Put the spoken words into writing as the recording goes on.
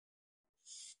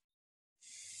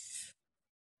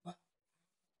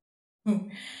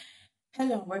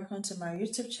Hello and welcome to my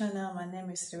YouTube channel. My name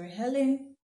is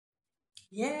Helen.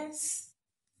 Yes,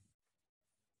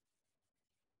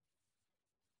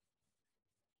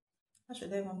 how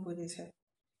should I even put this here?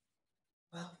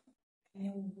 Well,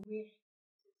 anyway.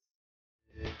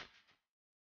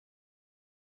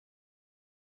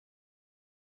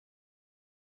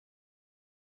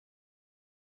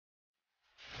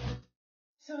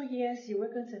 So yes, you're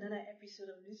welcome to another episode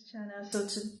of this channel. So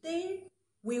today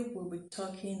we will be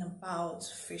talking about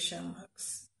facial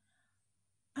marks.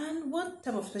 And what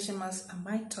type of facial masks am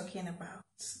I talking about?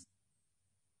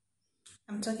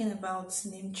 I'm talking about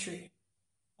neem tree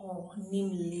or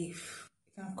neem leaf.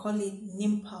 You can call it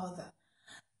neem powder.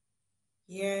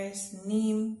 Yes,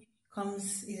 neem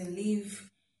comes in a leaf.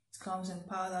 It comes in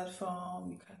powdered form.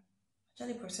 You can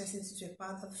actually process it into a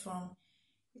powdered form.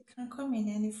 It can come in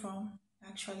any form,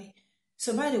 actually.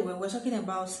 So, by the way, we're talking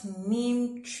about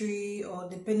neem tree or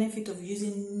the benefit of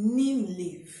using neem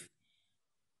leaf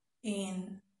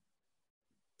in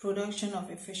production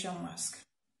of a facial mask.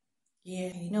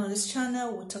 Yeah, on this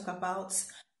channel, we'll talk about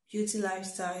beauty,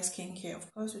 lifestyle, skincare.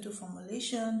 Of course, we do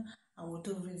formulation. I will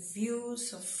do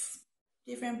reviews of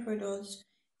different products.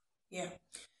 Yeah.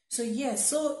 So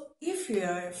if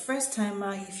you're a first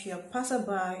timer, if you're a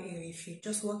passerby, or if you're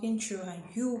just walking through and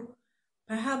you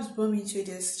perhaps bump into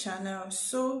this channel,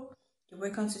 so you're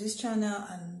welcome to this channel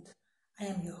and I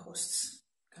am your host.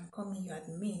 You can call me your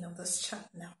admin of this chat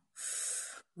now.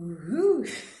 Woohoo!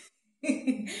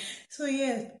 So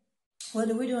yeah, what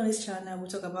do we do on this channel? We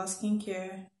talk about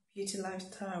skincare, beauty,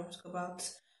 lifestyle. We talk about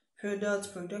products,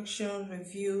 production,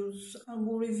 reviews, and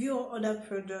we'll review other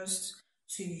products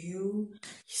to you.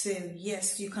 So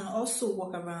yes, you can also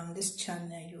walk around this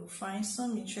channel. You'll find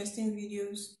some interesting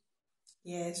videos.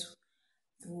 Yes,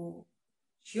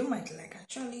 you might like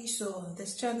actually. So on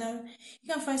this channel,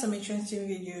 you can find some interesting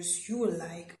videos you will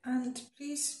like. And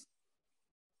please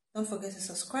don't forget to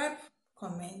subscribe,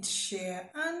 comment, share,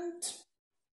 and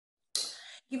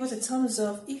give us a thumbs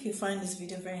up if you find this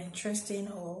video very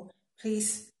interesting, or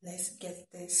please let's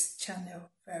get this channel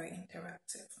very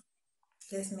interactive.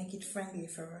 Let's make it friendly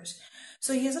for us.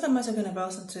 So here's what I'm talking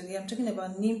about today. I'm talking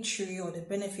about neem tree or the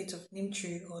benefit of neem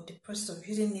tree or the process of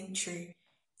using neem tree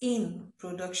in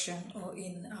production or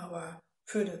in our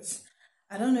products.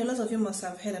 I don't know, a lot of you must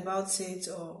have heard about it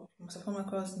or must have come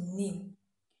across neem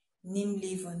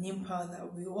leaf or neem powder.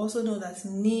 We also know that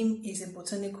neem is one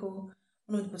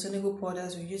of the botanical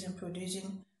powders we use in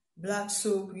producing black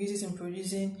soap. We use it in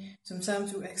producing,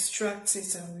 sometimes we extract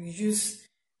it and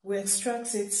we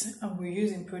extract it and we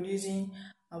use in producing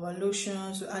our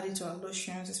lotions. We add it to our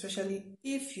lotions, especially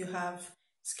if you have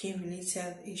skin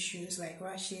related issues like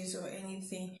rashes or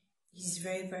anything. It's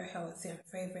very, very healthy and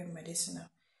very, very medicinal.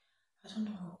 I don't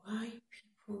know why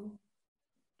people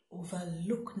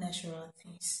overlook natural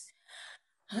things.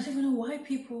 I don't even know why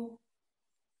people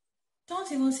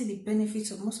don't even see the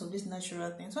benefits of most of these natural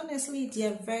things. Honestly, they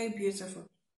are very beautiful.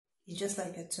 It's just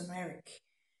like a tumeric.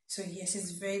 So yes,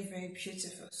 it's very, very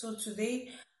beautiful. So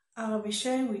today I'll be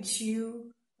sharing with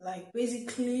you like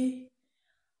basically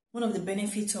one of the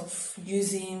benefits of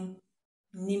using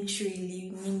neem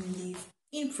leaf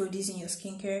in producing your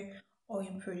skincare or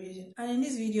in producing. And in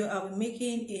this video, I'll be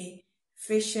making a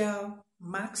facial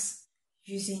mask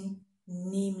using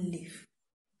neem leaf.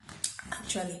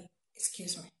 Actually,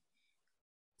 excuse me.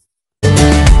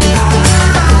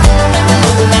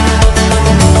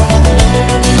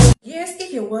 Yes,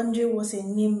 if you're wondering what a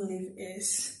neem leaf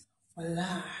is,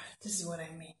 voila, this is what I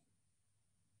mean.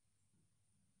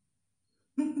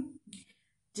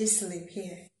 This leaf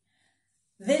here.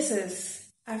 This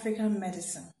is African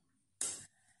medicine.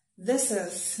 This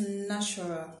is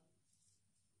natural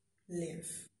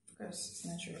leaf. Of course, it's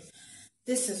natural.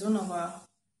 This is one of our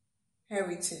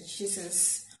heritage. This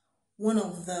is one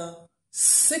of the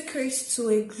secrets to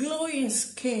a glowing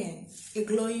skin, a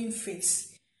glowing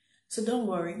face. So don't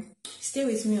worry, stay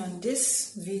with me on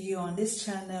this video, on this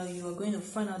channel. You are going to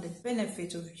find out the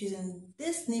benefit of using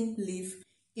this neem leaf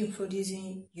in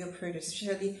producing your products,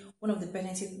 especially one of the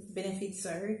benefits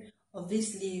of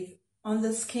this leaf on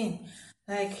the skin.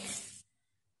 Like,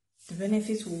 the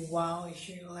benefits will wow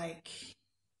you, like,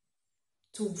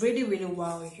 to really, really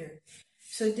wow you.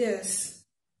 So this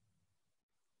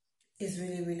is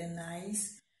really, really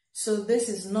nice. So this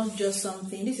is not just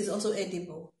something, this is also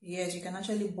edible. Yes, you can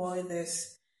actually boil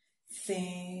this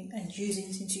thing and use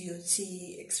it into your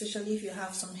tea, especially if you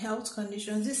have some health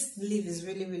conditions. This leaf is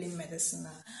really, really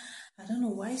medicinal. I don't know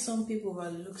why some people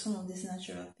overlook some of these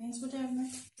natural things, but they're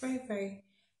very, very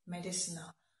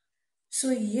medicinal.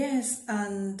 So yes,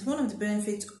 and one of the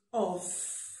benefits of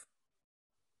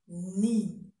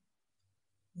neem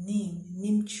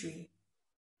neem tree,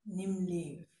 neem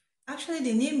leaf. Actually,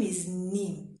 the name is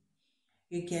neem,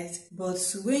 you get,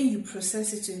 but when you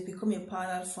process it to become a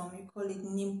powdered form, you call it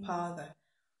neem powder.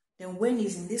 Then when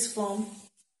it's in this form,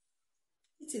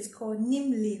 it is called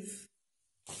neem leaf.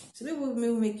 So people may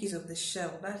make use of the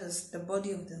shell, that is the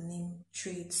body of the neem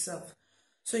tree itself.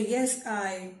 So yes,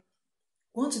 I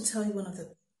want to tell you one of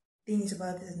the things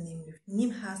about this neem leaf.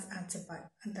 Neem has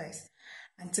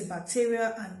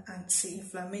antibacterial and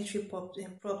anti-inflammatory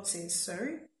properties,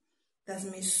 that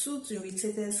may suit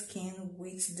irritated skin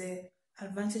with the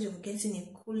advantage of getting a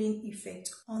cooling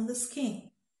effect on the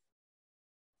skin.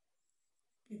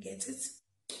 You get it?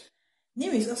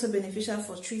 Neem is also beneficial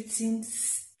for treating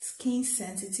skin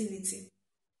sensitivity.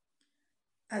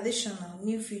 Additional,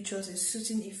 neem features a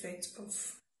soothing effect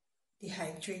of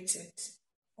dehydrated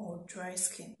or dry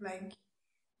skin. Like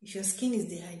if your skin is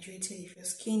dehydrated, if your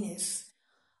skin is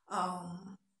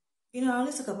I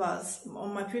always talk about,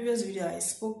 on my previous video,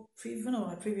 one of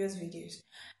my previous videos,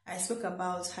 I spoke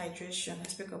about hydration. I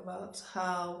spoke about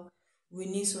how we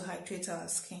need to hydrate our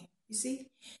skin. You see,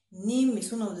 neem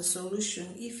is one of the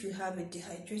solutions. If you have a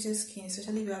dehydrated skin,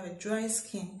 especially if you have a dry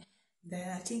skin, then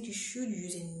I think you should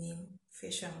use a neem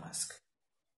facial mask.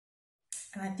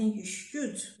 And I think you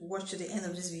should watch to the end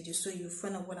of this video so you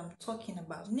find out what I'm talking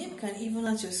about. Neem can even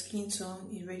out your skin tone.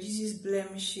 It reduces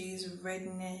blemishes,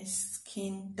 redness,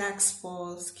 skin, dark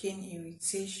spots, skin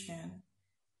irritation.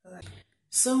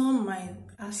 Someone might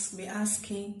be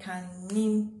asking, can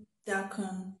neem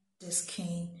darken the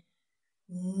skin?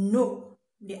 No.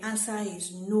 The answer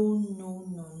is no.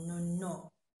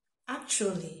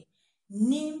 Actually,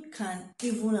 neem can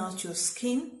even out your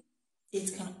skin.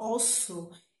 It can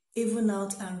also even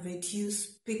out and reduce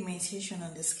pigmentation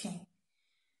on the skin.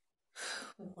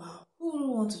 Wow, who would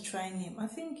want to try neem? I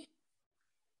think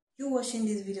you watching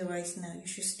this video right now, you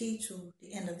should stay to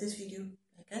the end of this video,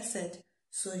 like I said,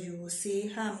 so you will see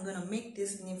how I'm gonna make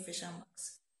this neem facial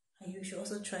mask, and you should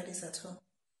also try this at home.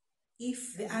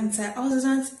 If the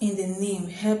antioxidants in the neem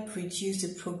help reduce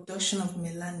the production of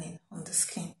melanin on the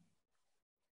skin,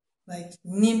 like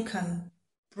neem can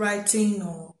brighten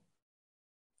or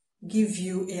give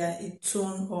you a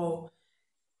tone or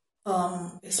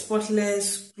a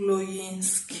spotless glowing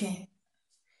skin.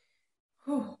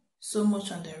 Oh, so much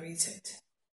underrated.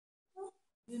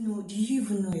 Do you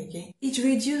even know again? It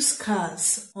reduces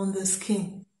scars on the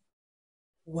skin.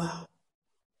 Wow.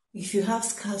 If you have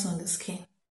scars on the skin,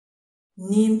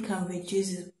 neem can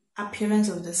reduce the appearance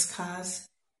of the scars.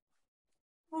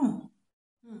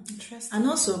 Interesting. And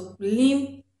also,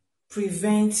 neem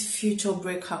prevents future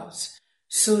breakouts.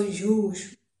 So you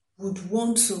would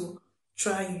want to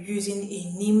try using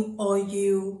a neem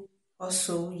oil.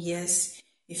 Also, yes,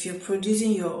 if you're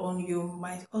producing your own, you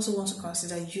might also want to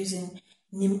consider using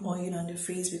neem oil on the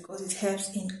face because it helps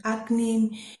in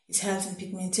acne, it helps in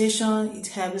pigmentation, it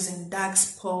helps in dark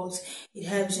spots, it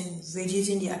helps in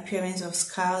reducing the appearance of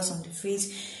scars on the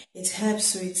face, it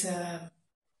helps with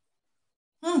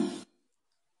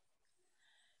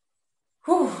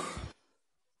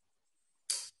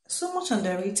so much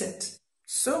underrated.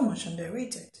 So much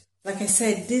underrated. Like I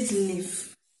said, this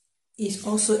leaf is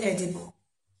also edible.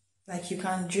 Like you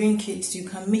can drink it, you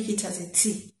can make it as a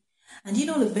tea. And you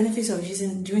know the benefits of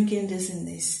drinking this in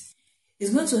this?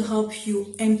 It's going to help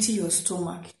you empty your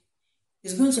stomach.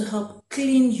 It's going to help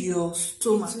clean your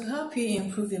stomach. It will help you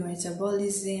improve your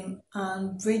metabolism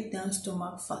and break down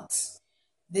stomach fats.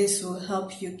 This will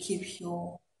help you keep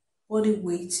your body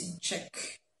weight in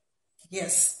check.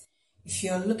 Yes, if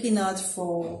you're looking out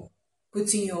for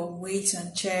putting your weight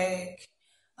in check,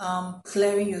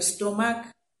 clearing your stomach,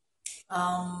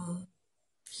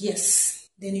 yes,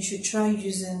 then you should try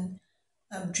using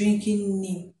drinking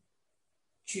neem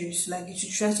juice. Like you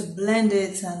should try to blend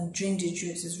it and drink the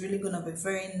juice. It's really gonna be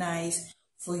very nice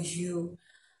for you.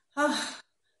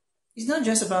 It's not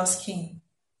just about skin.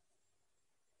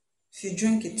 If you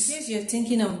drink it, if you're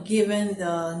thinking of giving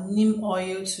the neem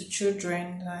oil to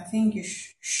children, I think you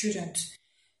shouldn't,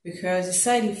 because the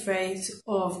side effect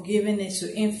of giving it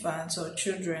to infants or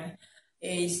children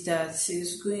is that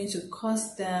it's going to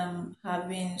cause them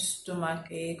having stomach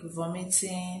ache,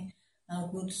 vomiting,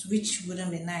 and which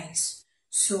wouldn't be nice.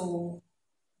 So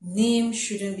neem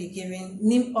shouldn't be given,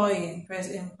 neem oil in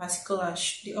particular,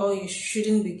 the oil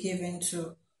shouldn't be given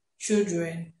to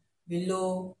children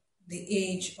below the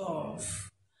age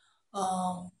of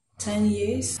 10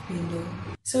 years below.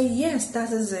 So yes,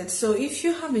 that is it. So if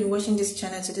you have been watching this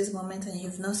channel to this moment and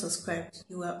you've not subscribed,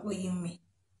 you are owing me.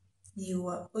 You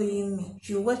are owing me. If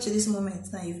you watch this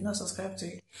moment and you've not subscribed to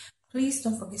it, Please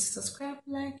don't forget to subscribe,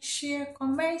 like, share,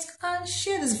 comment, and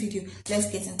share this video.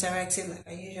 Let's get interactive like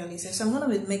I usually say. So I'm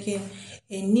going to be making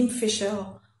a neem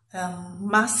facial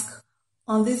mask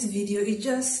on this video. It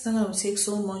just doesn't take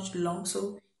so much long,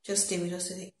 so just stay with us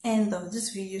to the end of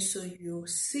this video so you'll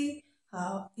see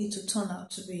how it will turn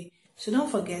out to be. So don't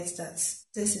forget that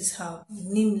this is how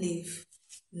neem leaf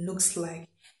looks like.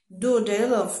 Though there are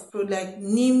a lot of like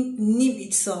neem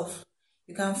itself,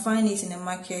 you can find it in the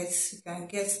market. You can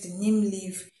get the neem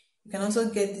leaf. You can also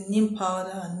get the neem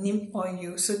powder and neem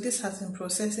oil. So this has been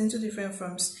processed into different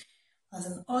forms as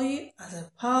an oil, as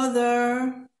a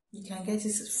powder. You can get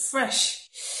it fresh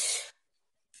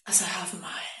as I have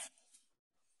mine.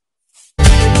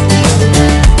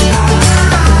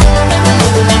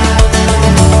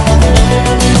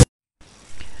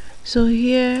 So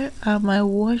here are my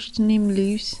washed neem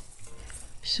leaves.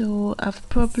 So I've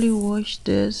properly washed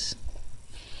this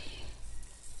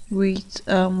with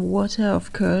water,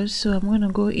 of course. So I'm gonna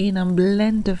go in and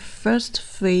blend the first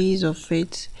phase of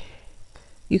it.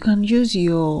 You can use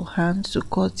your hands to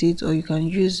cut it, or you can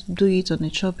do it on a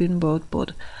chopping board,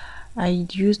 but I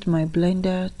used my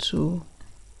blender to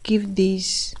give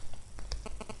this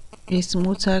a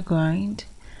smoother grind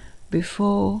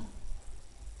before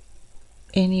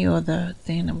any other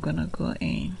thing I'm gonna go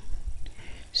in.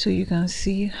 So you can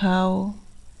see how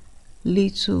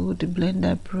little the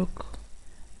blender broke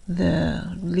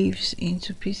the leaves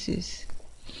into pieces.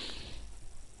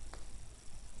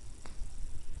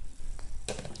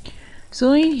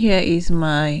 So in here is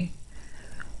my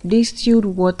distilled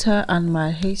water and my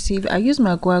adhesive. I use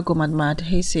my Guar gum and my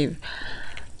adhesive.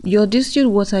 Your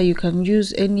distilled water, you can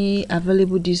use any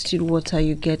available distilled water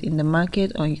you get in the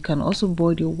market, or you can also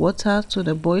boil your water to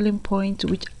the boiling point,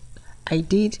 which I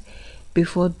did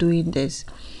before doing this.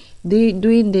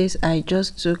 Doing this, I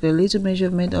just took a little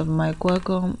measurement of my Guar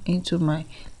gum into my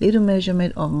little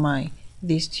measurement of my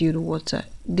distilled water.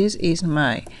 This is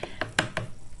my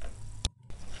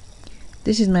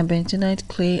bentonite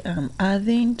clay I'm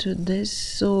adding to this.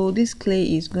 So this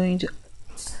clay is going to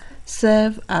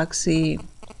serve as a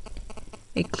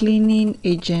cleaning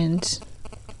agent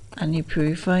and a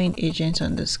purifying agent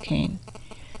on the skin.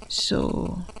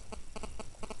 So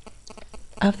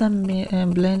after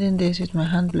blending this with my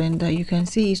hand blender, you can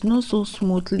see it's not so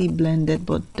smoothly blended,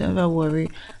 but never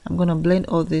worry, I'm gonna blend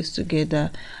all this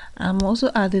together. I'm also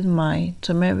adding my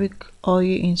turmeric oil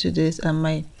into this and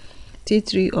my tea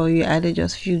tree oil. I added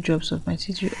just a few drops of my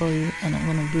tea tree oil, and I'm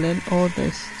gonna blend all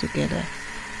this together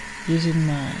using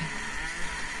my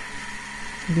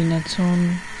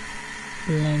Bentonite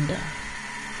blender.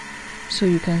 So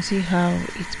you can see how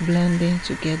it's blending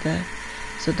together.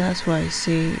 So that's why I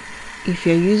say, if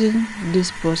you're using this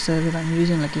process that I'm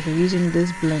using, like if you're using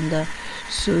this blender,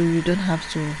 so you don't have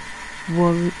to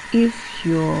worry if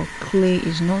your clay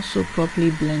is not so properly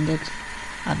blended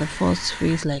at the first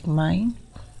phase like mine.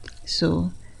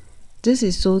 So this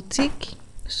is so thick,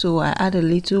 so I add a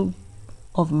little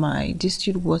of my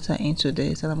distilled water into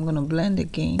this, and I'm going to blend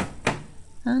again,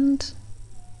 and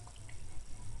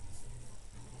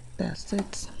that's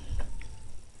it.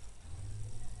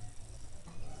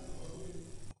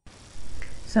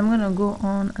 So I'm gonna go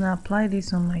on and apply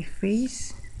this on my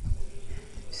face.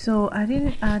 So I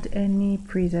didn't add any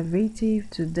preservative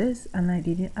to this, and I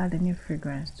didn't add any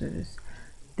fragrance to this.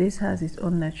 This has its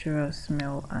own natural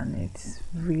smell and it's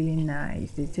really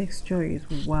nice. The texture is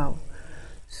wow.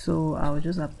 So I'll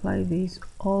just apply this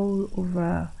all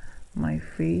over my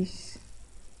face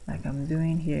like I'm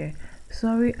doing here.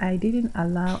 Sorry, I didn't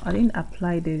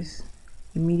apply this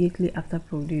immediately after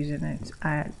producing it.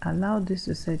 I allowed this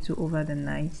to settle over the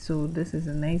night. So this is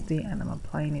a nice day and I'm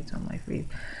applying it on my face.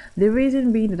 The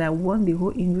reason being that I want the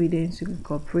whole ingredients to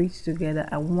incorporate together.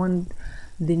 I want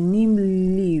the neem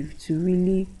leaf to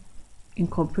really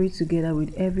incorporate together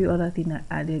with every other thing I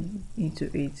added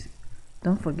into it.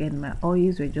 Don't forget, my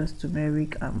oils were just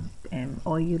turmeric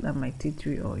oil and my tea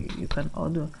tree oil. You can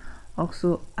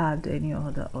also add any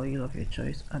other oil of your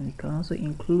choice, and you can also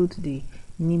include the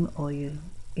neem oil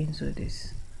into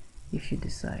this if you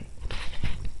decide.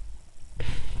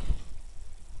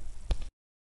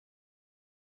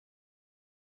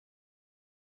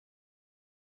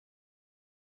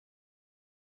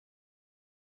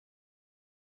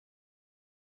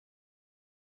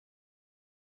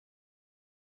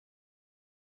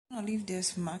 I'll leave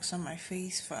this marks on my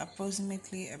face for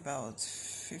approximately about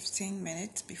 15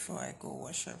 minutes before I go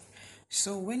wash up.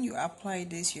 So when you apply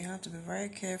this, you have to be very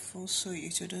careful so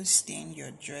it shouldn't stain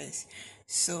your dress.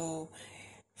 So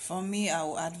for me, I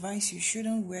will advise you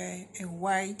shouldn't wear a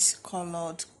white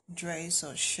colored dress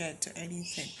or shirt or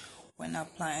anything when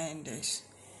applying this.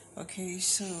 Okay,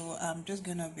 so I'm just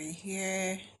gonna be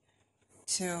here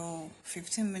till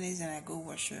 15 minutes and I go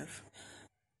wash off.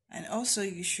 And also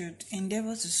you should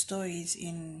endeavor to store it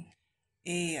in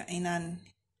an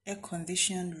air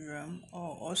conditioned room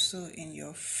or also in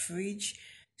your fridge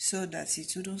so that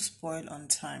it wouldn't spoil on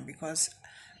time, because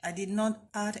I did not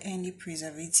add any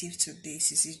preservative to this.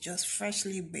 This is just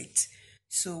freshly baked.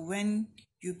 So when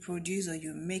you produce or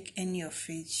you make any of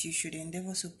it, you should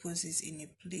endeavor to put it in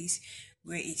a place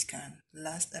where it can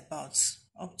last about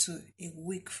up to a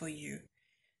week for you.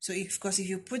 So if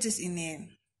you put it in a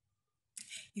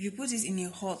if you put it in a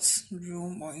hot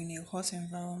room or in a hot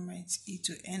environment, it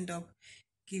will end up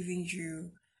giving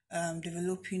you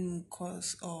developing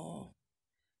mucus or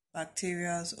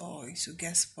bacteria, or it will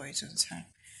get spoiled on time.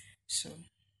 So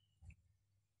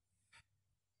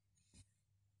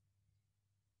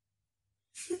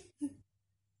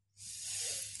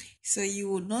so you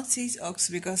would notice ox,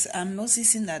 because I'm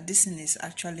noticing that this thing is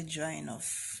actually drying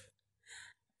off.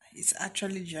 It's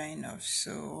actually drying off.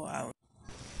 So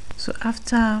So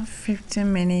after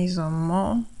 15 minutes or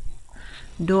more,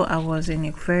 though I was in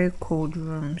a very cold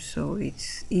room, so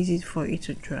it's easy for it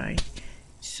to dry.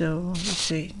 So you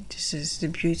see, this is the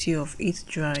beauty of it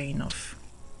drying off.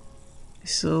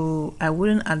 So I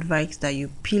wouldn't advise that you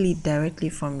peel it directly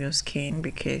from your skin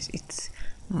because it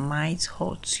might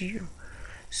hurt you.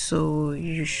 So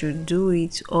you should do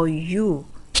it, or you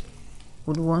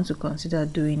would want to consider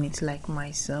doing it like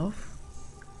myself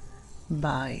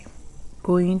by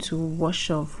going to wash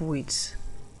off with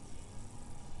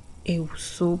a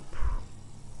soap.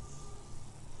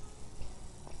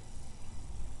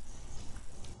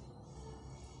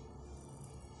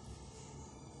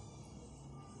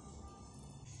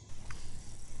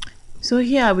 So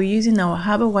here I'll be using our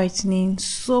herbal whitening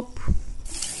soap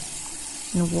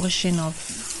in washing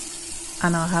off,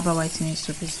 and our herbal whitening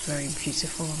soap is very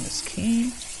beautiful on the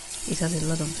skin. It has a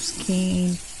lot of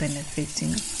skin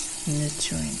benefiting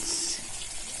nutrients.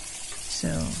 So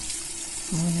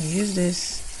I'm going to use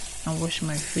this and wash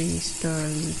my face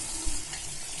thoroughly.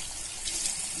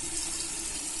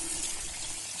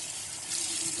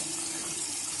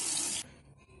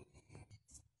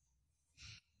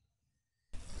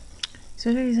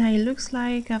 So this is how it looks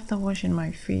like after washing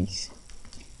my face.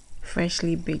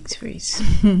 Freshly baked face.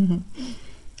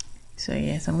 So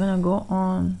yes, I'm gonna go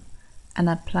on and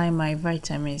apply my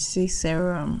vitamin C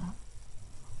serum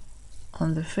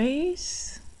on the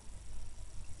face.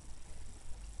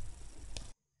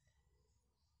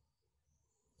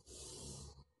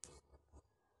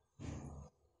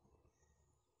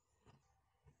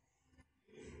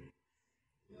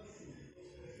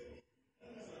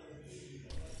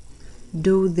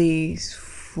 Do this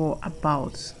for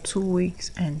about 2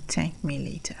 weeks and thank me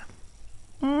later.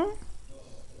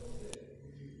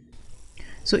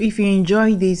 So if you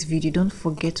enjoyed this video, don't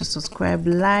forget to subscribe,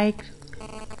 like,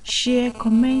 share,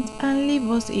 comment, and leave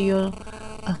us your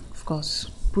of course,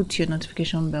 put your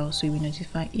notification bell so you'll be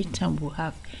notified each time we'll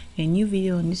have a new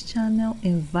video on this channel.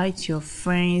 Invite your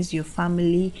friends, your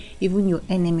family, even your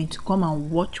enemy to come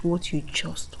and watch what you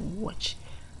just watch.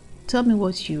 Tell me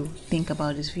what you think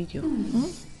about this video.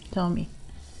 Tell me.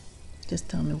 Just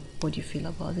tell me what you feel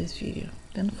about this video.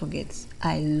 Don't forget,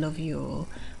 I love you all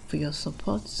for your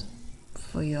support,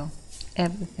 for your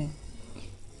everything.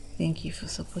 Thank you for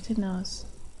supporting us.